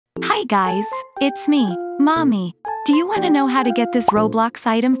Hi guys, it's me, Mami. Do you want to know how to get this Roblox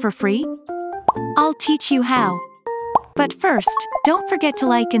item for free? I'll teach you how. But first, don't forget to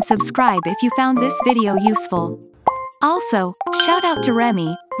like and subscribe if you found this video useful. Also, shout out to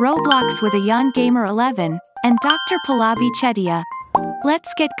Remy, Roblox with a Yon Gamer 11, and Dr. Pallavi Chetia.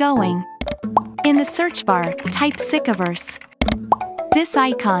 Let's get going. In the search bar, type Cicaverse. This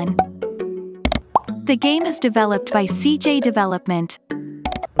icon. The game is developed by CJ Development.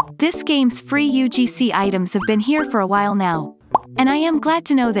 This game's free UGC items have been here for a while now, and I am glad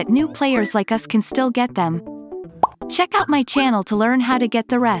to know that new players like us can still get them. Check out my channel to learn how to get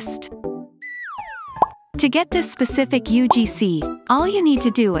the rest. To get this specific UGC, all you need to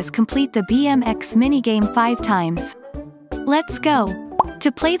do is complete the BMX minigame 5 times. Let's go!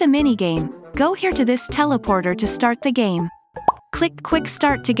 To play the minigame, go here to this teleporter to start the game. Click Quick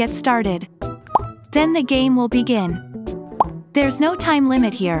Start to get started. Then the game will begin. There's no time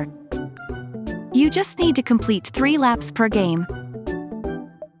limit here. You just need to complete 3 laps per game.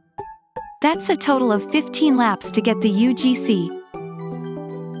 That's a total of 15 laps to get the UGC.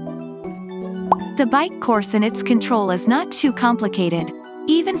 The bike course and its control is not too complicated,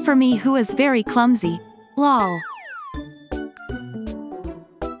 even for me who is very clumsy. Lol.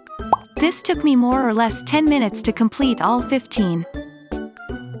 This took me more or less 10 minutes to complete all 15.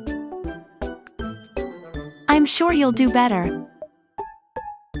 I'm sure you'll do better.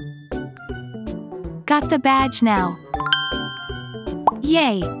 Got the badge now.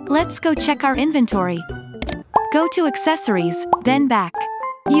 Yay, let's go check our inventory. Go to accessories, then back.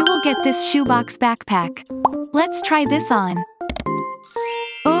 You will get this shoebox backpack. Let's try this on.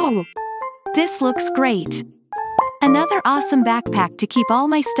 Oh, this looks great. Another awesome backpack to keep all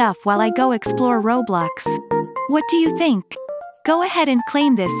my stuff while I go explore Roblox. What do you think? Go ahead and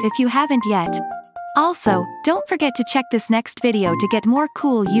claim this if you haven't yet. Also, don't forget to check this next video to get more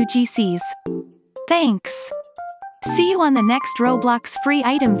cool UGCs. Thanks! See you on the next Roblox free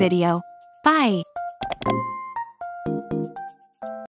item video. Bye!